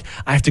talk.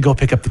 I have to go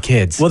pick up the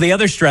kids. Well, the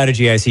other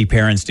strategy I see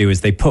parents do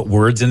is they put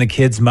words in the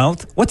kid's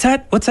mouth. What's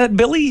that,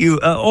 Billy?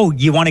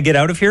 You want to get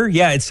out of here?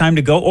 Yeah, it's time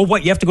to go. Oh,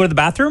 what? You have to go to the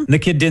bathroom? And the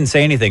kid didn't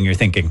say anything. You're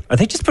thinking, are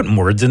they just putting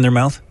words in their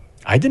mouth?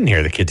 I didn't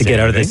hear the kid to say get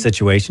anything. Out of this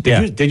situation.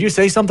 Did you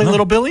say something,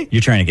 little Billy?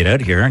 You're trying to get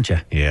out of here, aren't you?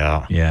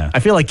 Yeah. Yeah.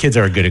 I feel like kids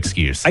are a good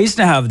excuse. I used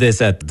to have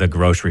this at the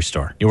grocery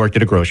store. You worked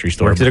at a grocery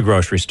store? Worked at a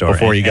grocery store.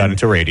 Before you got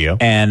into radio.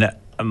 And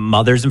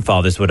mothers and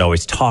fathers would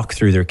always talk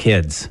through their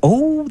kids.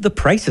 Oh, the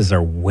prices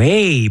are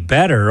way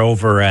better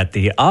over at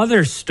the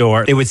other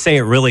store. They would say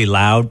it really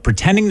loud,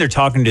 pretending they're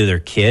talking to their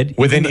kid.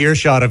 Within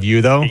earshot of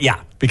you, though?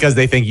 Yeah. Because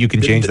they think you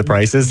can change the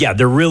prices? Yeah,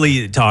 they're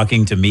really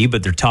talking to me,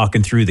 but they're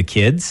talking through the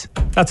kids.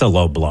 That's a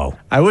low blow.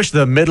 I wish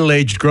the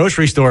middle-aged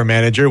grocery store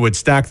manager would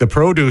stack the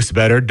produce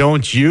better.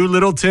 Don't you,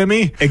 little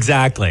Timmy?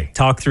 Exactly.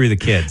 Talk through the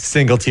kids.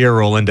 Single tear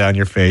rolling down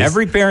your face.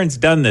 Every parent's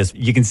done this.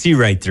 You can see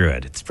right through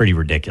it. It's pretty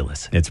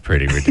ridiculous. It's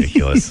pretty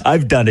ridiculous.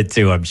 I've done it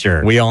too, I'm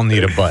sure. We all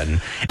need a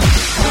button.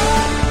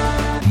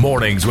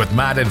 Mornings with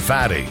Matt and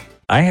Fatty.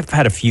 I have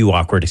had a few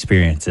awkward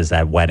experiences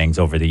at weddings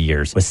over the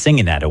years. I was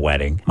singing at a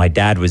wedding. My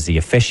dad was the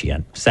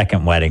officiant.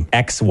 Second wedding.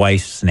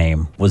 Ex-wife's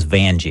name was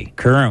Vanjie.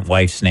 Current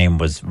wife's name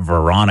was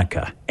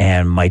Veronica.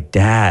 And my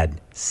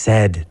dad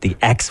said the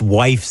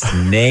ex-wife's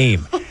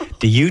name.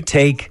 Do you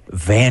take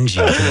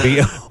Vanjie to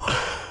be...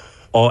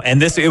 Oh,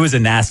 and it was a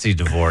nasty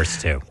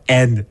divorce too.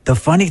 And the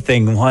funny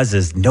thing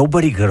is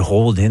nobody could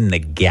hold in the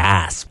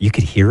gasp. You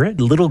could hear it.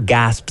 Little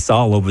gasps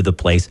all over the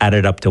place,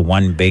 added up to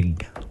one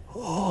big...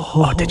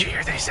 Oh, did you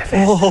hear that he said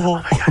Van?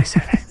 Oh my God, he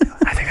said Van.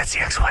 I think that's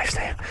the ex-wife's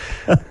name.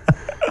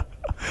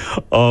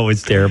 Oh,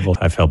 it's terrible.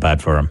 I felt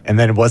bad for him. And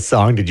then what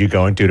song did you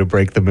go into to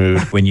break the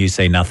mood? When you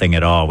say nothing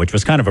at all, which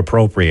was kind of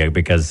appropriate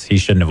because he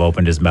shouldn't have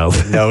opened his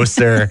mouth. No,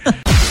 sir.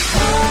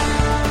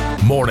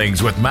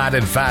 Mornings with Matt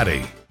and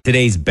Fatty.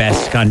 Today's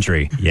best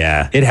country.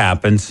 Yeah, it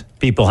happens.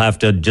 People have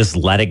to just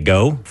let it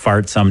go,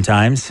 fart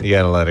sometimes. You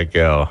gotta let it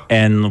go.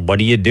 And what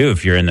do you do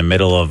if you're in the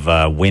middle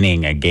of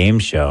winning a game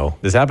show?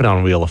 This happened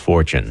on Wheel of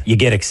Fortune. You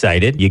get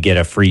excited. You get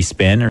a free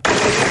spin.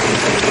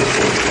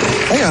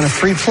 Hey, on a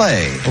free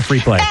play. Or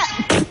free play.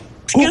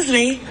 Excuse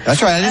me.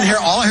 That's right. I didn't hear.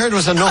 All I heard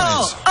was a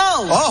noise.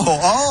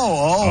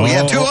 Oh. We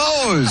have two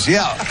O's.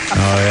 Yeah.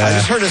 Oh, yeah. I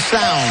just heard a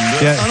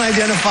sound. Yeah.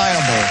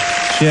 Unidentifiable.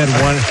 She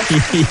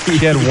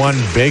had one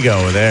big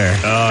O there.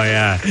 Oh,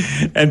 yeah.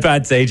 And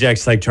Pat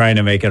Sajak's like trying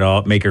to make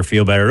her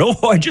feel better.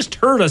 Oh, I just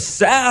heard a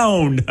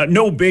sound.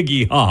 No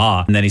biggie.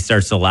 Haha. And then he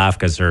starts to laugh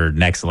because her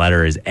next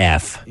letter is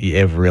F.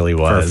 It really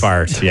For was.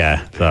 fart,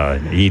 yeah. So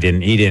he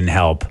didn't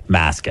help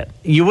mask it.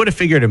 You would have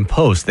figured in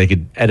post they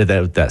could edit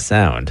out that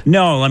sound.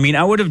 No, I mean,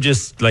 I would have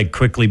just like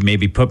quickly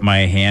maybe put my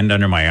hand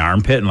under my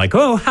armpit and like,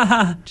 oh,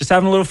 haha, just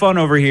having a little fun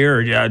over here.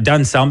 Or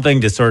done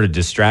something to sort of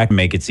distract,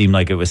 make it seem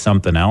like it was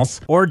something else.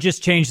 Or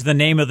just change the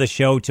name of the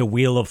show to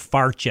Wheel of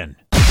Fartune.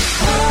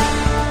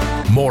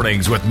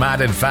 Mornings with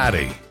Matt and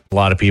Fatty. A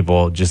lot of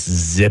people just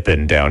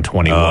zipping down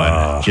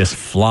 21, just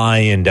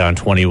flying down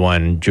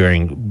 21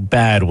 during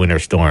bad winter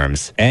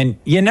storms. And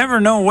you never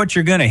know what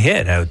you're going to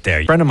hit out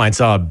there. A friend of mine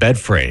saw a bed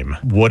frame,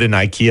 wooden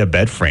IKEA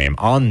bed frame,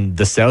 on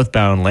the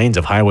southbound lanes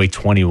of Highway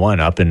 21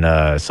 up in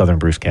southern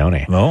Bruce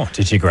County. Oh,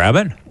 did you grab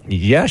it?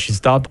 Yeah, she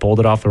stopped, pulled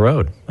it off the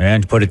road.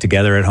 And put it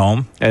together at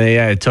home? And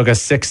yeah, it took us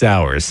 6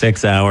 hours.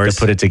 6 hours. To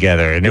put it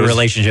together. And The it was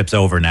relationship's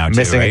over now, too,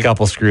 missing right? a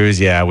couple screws.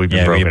 Yeah, we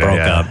broke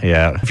up.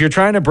 Yeah. If you're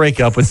trying to break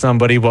up with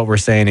somebody, what we're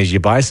saying is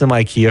you buy some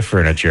IKEA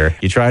furniture,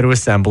 you try to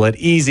assemble it,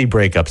 easy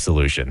breakup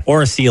solution.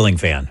 Or a ceiling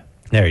fan.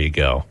 There you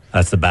go.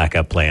 That's the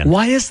backup plan.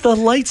 Why is the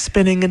light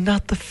spinning and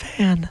not the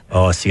fan?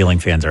 Oh, ceiling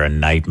fans are a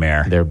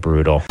nightmare. They're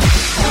brutal.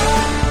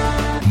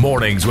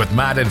 Mornings with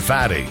Matt and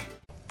Fatty.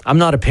 I'm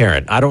not a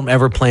parent. I don't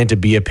ever plan to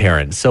be a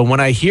parent. So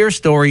when I hear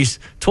stories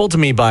told to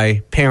me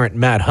by parent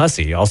Matt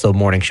Hussey, also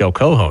morning show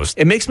co-host,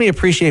 it makes me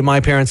appreciate my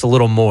parents a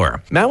little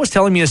more. Matt was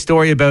telling me a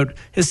story about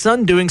his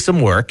son doing some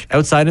work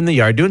outside in the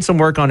yard, doing some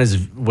work on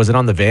was it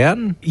on the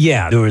van?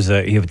 Yeah, there was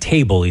a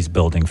table he's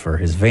building for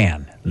his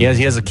van. He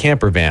has a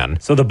camper van.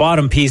 So the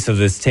bottom piece of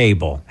this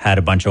table had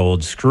a bunch of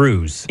old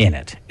screws in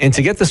it. And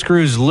to get the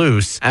screws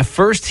loose, at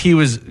first he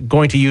was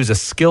going to use a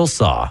skill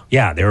saw.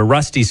 Yeah, they were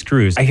rusty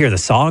screws. I hear the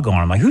saw going.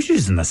 I'm like, who's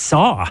using the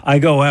saw? I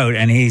go out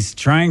and he's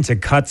trying to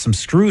cut some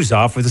screws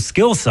off with a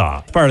skill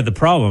saw. Part of the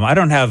problem, I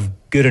don't have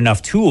good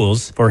enough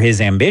tools for his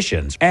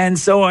ambitions. And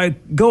so I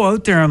go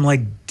out there, I'm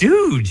like,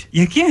 dude,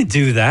 you can't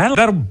do that.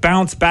 That'll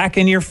bounce back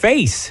in your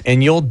face.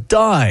 And you'll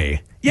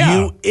die. Yeah.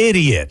 You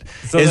idiot,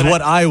 So is then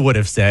what I would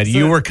have said.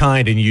 You were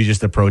kind and you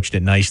just approached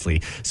it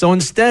nicely. So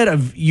instead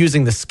of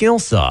using the skill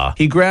saw,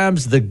 he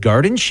grabs the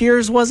garden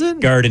shears, was it?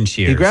 Garden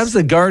shears. He grabs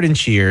the garden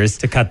shears,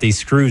 to cut these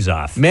screws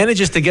off.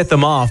 manages to get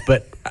them off,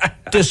 but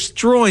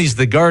destroys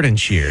the garden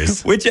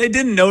shears. Which I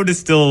didn't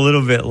notice till a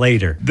little bit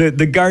later.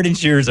 The garden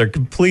shears are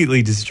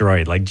completely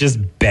destroyed, like just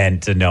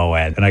bent to no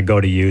end. And I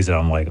go to use it,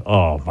 I'm like,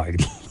 oh my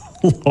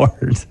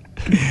Lord.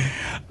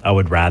 I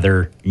would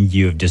rather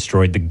you have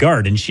destroyed the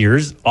garden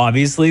shears,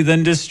 obviously,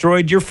 than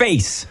destroyed your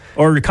face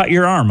or cut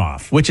your arm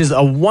off. Which is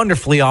a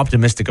wonderfully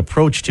optimistic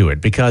approach to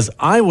it, because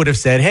I would have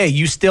said, hey,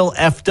 you still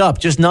effed up,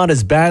 just not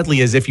as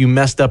badly as if you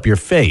messed up your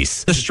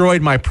face.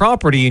 Destroyed my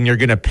property and you're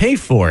going to pay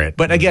for it.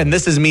 But again,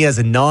 this is me as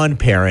a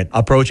non-parent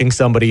approaching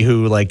somebody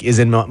who like is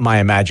in my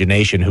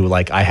imagination, who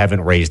like I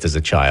haven't raised as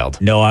a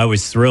child. No, I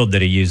was thrilled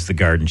that he used the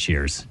garden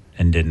shears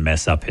and didn't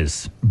mess up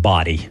his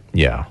body.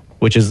 Yeah.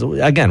 Which is,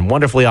 again,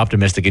 wonderfully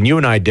optimistic. And you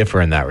and I differ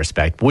in that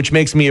respect, which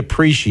makes me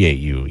appreciate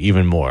you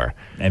even more.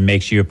 And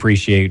makes you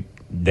appreciate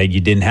that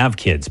you didn't have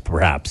kids,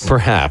 perhaps.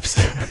 Perhaps.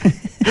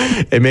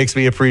 It makes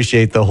me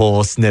appreciate the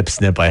whole snip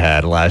I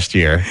had last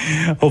year.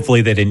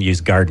 Hopefully they didn't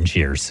use garden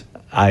shears.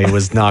 I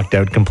was knocked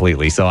out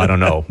completely, so I don't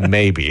know.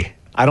 Maybe.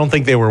 I don't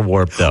think they were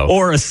warped though.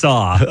 Or a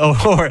saw.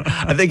 Or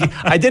I think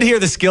I did hear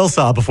the skill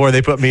saw before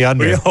they put me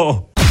under.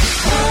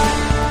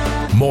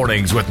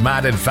 Mornings with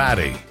Matt and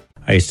Fatty.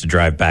 I used to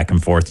drive back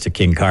and forth to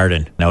King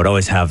Carden. And I would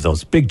always have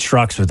those big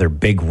trucks with their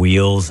big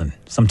wheels and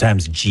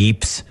sometimes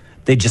Jeeps.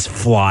 They'd just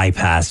fly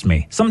past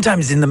me,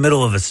 sometimes in the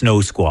middle of a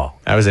snow squall.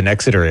 I was in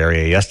Exeter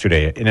area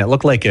yesterday, and it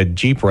looked like a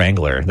Jeep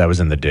Wrangler that was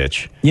in the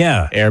ditch.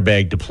 Yeah.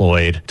 Airbag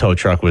deployed, tow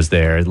truck was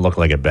there. It looked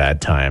like a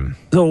bad time.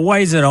 So why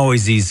is it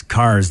always these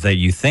cars that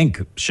you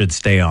think should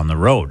stay on the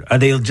road? Are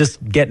they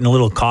just getting a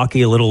little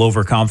cocky, a little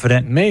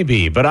overconfident?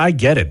 Maybe, but I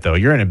get it, though.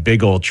 You're in a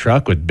big old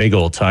truck with big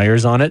old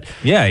tires on it.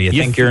 Yeah, you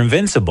think you're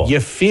invincible.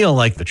 You feel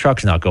like the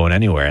truck's not going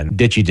anywhere, and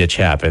ditchy ditch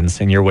happens,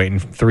 and you're waiting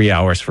 3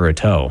 hours for a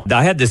tow.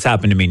 I had this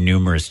happen to me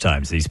numerous times.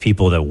 These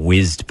people that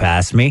whizzed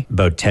past me,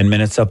 about 10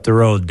 minutes up the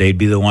road, they'd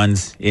be the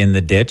ones in the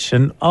ditch,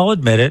 and I'll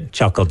admit it,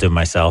 chuckled to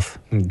myself.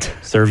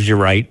 Serves you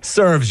right.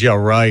 Serves you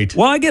right.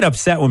 Well, I get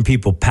upset when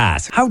people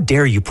pass. How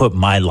dare you put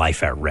my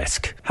life at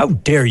risk? How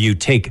dare you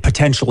take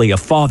potentially a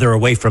father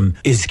away from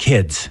his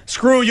kids?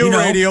 Screw you, know?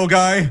 radio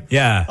guy.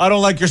 Yeah. I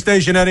don't like your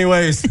station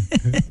anyways.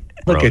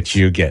 Look at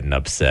you getting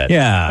upset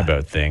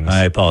about things.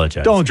 I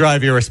apologize. Don't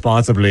drive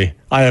irresponsibly.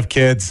 I have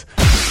kids.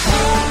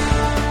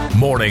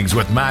 Mornings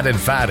with Matt and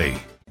Fatty.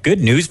 Good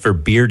news for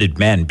bearded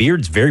men.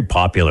 Beard's very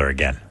popular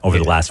again over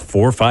the last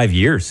 4 or 5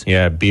 years.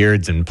 Yeah,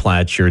 beards and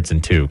plaid shirts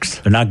and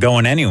toques. They're not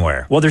going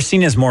anywhere. Well, they're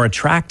seen as more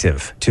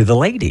attractive to the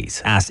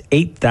ladies. Asked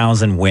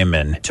 8,000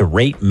 women to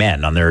rate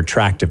men on their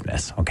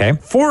attractiveness, okay?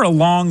 For a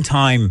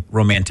long-time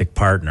romantic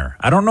partner.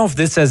 I don't know if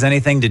this has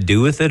anything to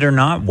do with it or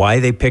not, why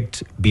they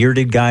picked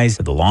bearded guys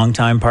for the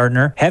long-time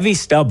partner. Heavy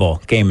stubble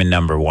came in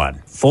number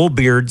 1. Full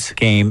beards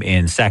came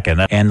in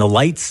second, and the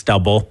light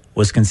stubble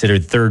was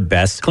considered third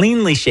best.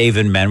 Cleanly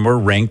shaven men were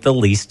ranked the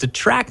least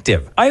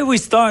attractive. I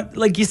always thought,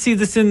 like, you see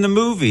this in the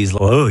movies.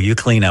 Oh, you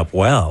clean up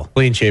well.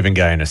 Clean shaven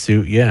guy in a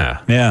suit,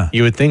 yeah. Yeah.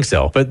 You would think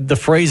so. But the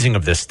phrasing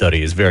of this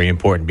study is very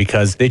important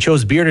because they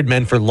chose bearded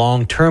men for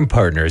long-term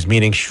partners,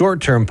 meaning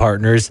short-term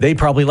partners, they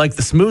probably like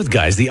the smooth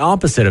guys, the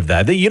opposite of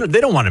that. They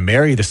don't want to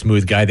marry the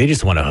smooth guy. They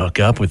just want to hook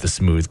up with the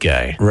smooth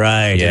guy.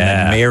 Right. Yeah. And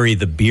then marry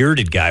the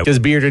bearded guy. Because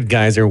bearded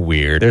guys are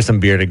weird. There's some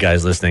bearded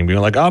guys listening being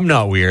like, I'm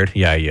not weird.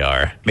 Yeah, you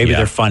are. Maybe Yeah.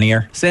 they're funnier.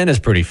 Santa's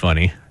pretty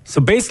funny. So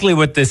basically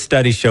what this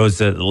study shows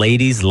that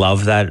ladies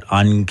love that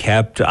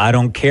unkept, I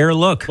don't care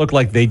look. Look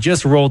like they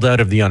just rolled out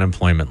of the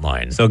unemployment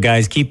line. So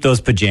guys, keep those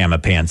pajama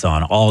pants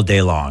on all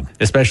day long.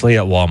 Especially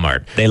at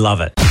Walmart. They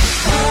love it.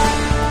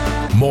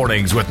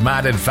 Mornings with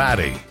Matt and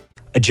Fatty.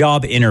 A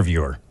job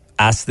interviewer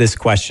asked this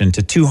question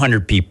to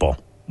 200 people.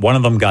 One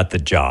of them got the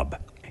job.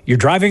 You're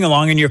driving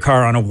along in your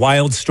car on a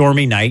wild,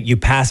 stormy night. You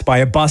pass by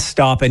a bus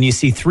stop and you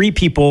see 3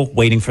 people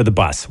waiting for the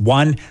bus.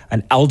 1,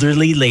 an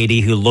elderly lady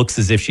who looks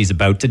as if she's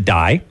about to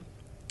die.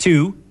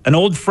 2, an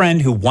old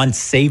friend who once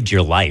saved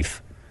your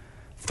life.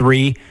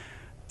 3,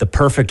 the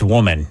perfect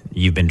woman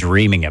you've been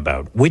dreaming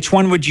about. Which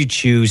one would you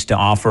choose to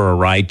offer a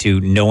ride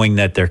to, knowing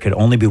that there could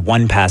only be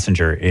 1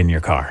 passenger in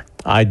your car?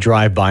 I'd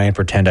drive by and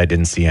pretend I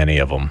didn't see any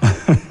of them.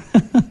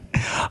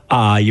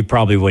 You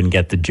probably wouldn't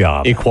get the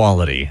job.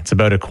 Equality. It's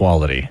about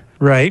equality.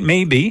 Right,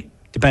 maybe,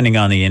 depending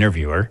on the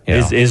interviewer.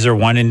 Yeah. Is there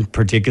one in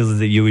particular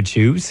that you would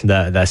choose?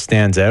 That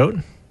stands out.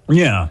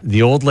 Yeah.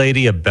 The old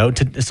lady about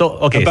to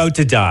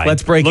die.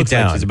 Let's break Looks it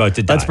down. like she's about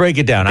to die. Let's break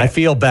it down. Okay. I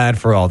feel bad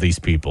for all these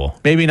people.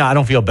 Maybe not. I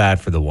don't feel bad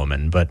for the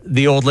woman, but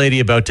the old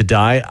lady about to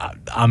die.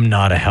 I'm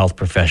not a health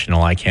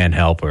professional. I can't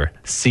help her.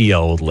 See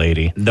ya, old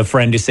lady. The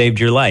friend who saved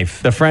your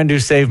life. The friend who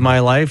saved my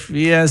life.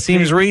 Yeah,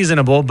 seems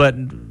reasonable, but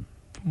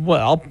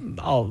well,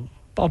 I'll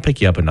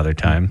pick you up another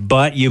time.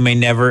 But you may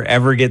never,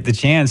 ever get the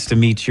chance to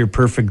meet your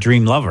perfect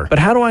dream lover. But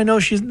how do I know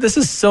this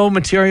is so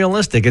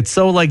materialistic. It's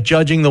so like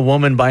judging the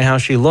woman by how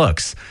she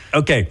looks.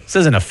 Okay. This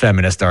isn't a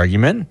feminist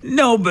argument.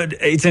 No, but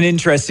it's an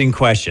interesting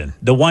question.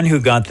 The one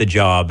who got the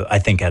job, I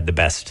think, had the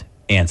best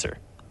answer.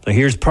 So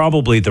here's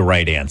probably the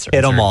right answer.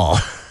 Hit them all.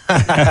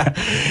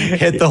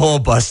 Hit the whole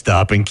bus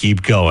stop and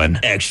keep going.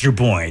 Extra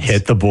points.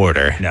 Hit the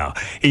border. No.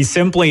 He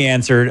simply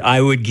answered, I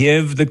would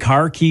give the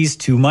car keys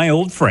to my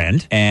old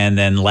friend and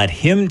then let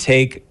him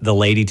take the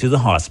lady to the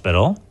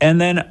hospital. And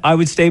then I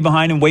would stay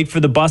behind and wait for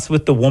the bus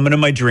with the woman of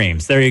my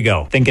dreams. There you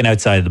go. Thinking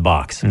outside the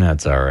box.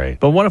 That's all right.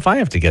 But what if I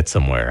have to get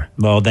somewhere?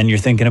 Well, then you're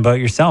thinking about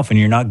yourself and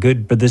you're not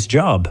good for this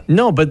job.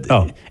 No, but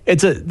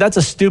that's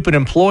a stupid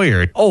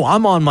employer. Oh,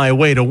 I'm on my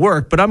way to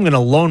work, but I'm going to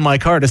loan my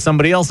car to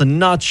somebody else and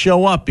not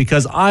show up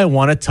because I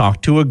want to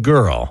talk to a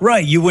girl.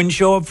 Right. You wouldn't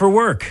show up for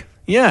work.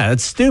 Yeah,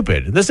 it's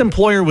stupid. This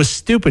employer was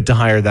stupid to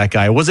hire that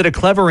guy. Was it a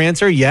clever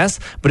answer? Yes.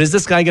 But is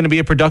this guy going to be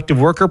a productive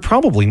worker?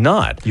 Probably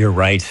not. You're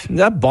right.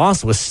 That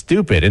boss was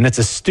stupid, and it's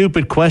a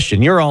stupid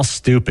question. You're all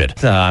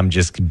stupid. I'm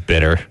just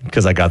bitter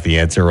because I got the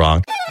answer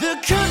wrong. The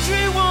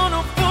country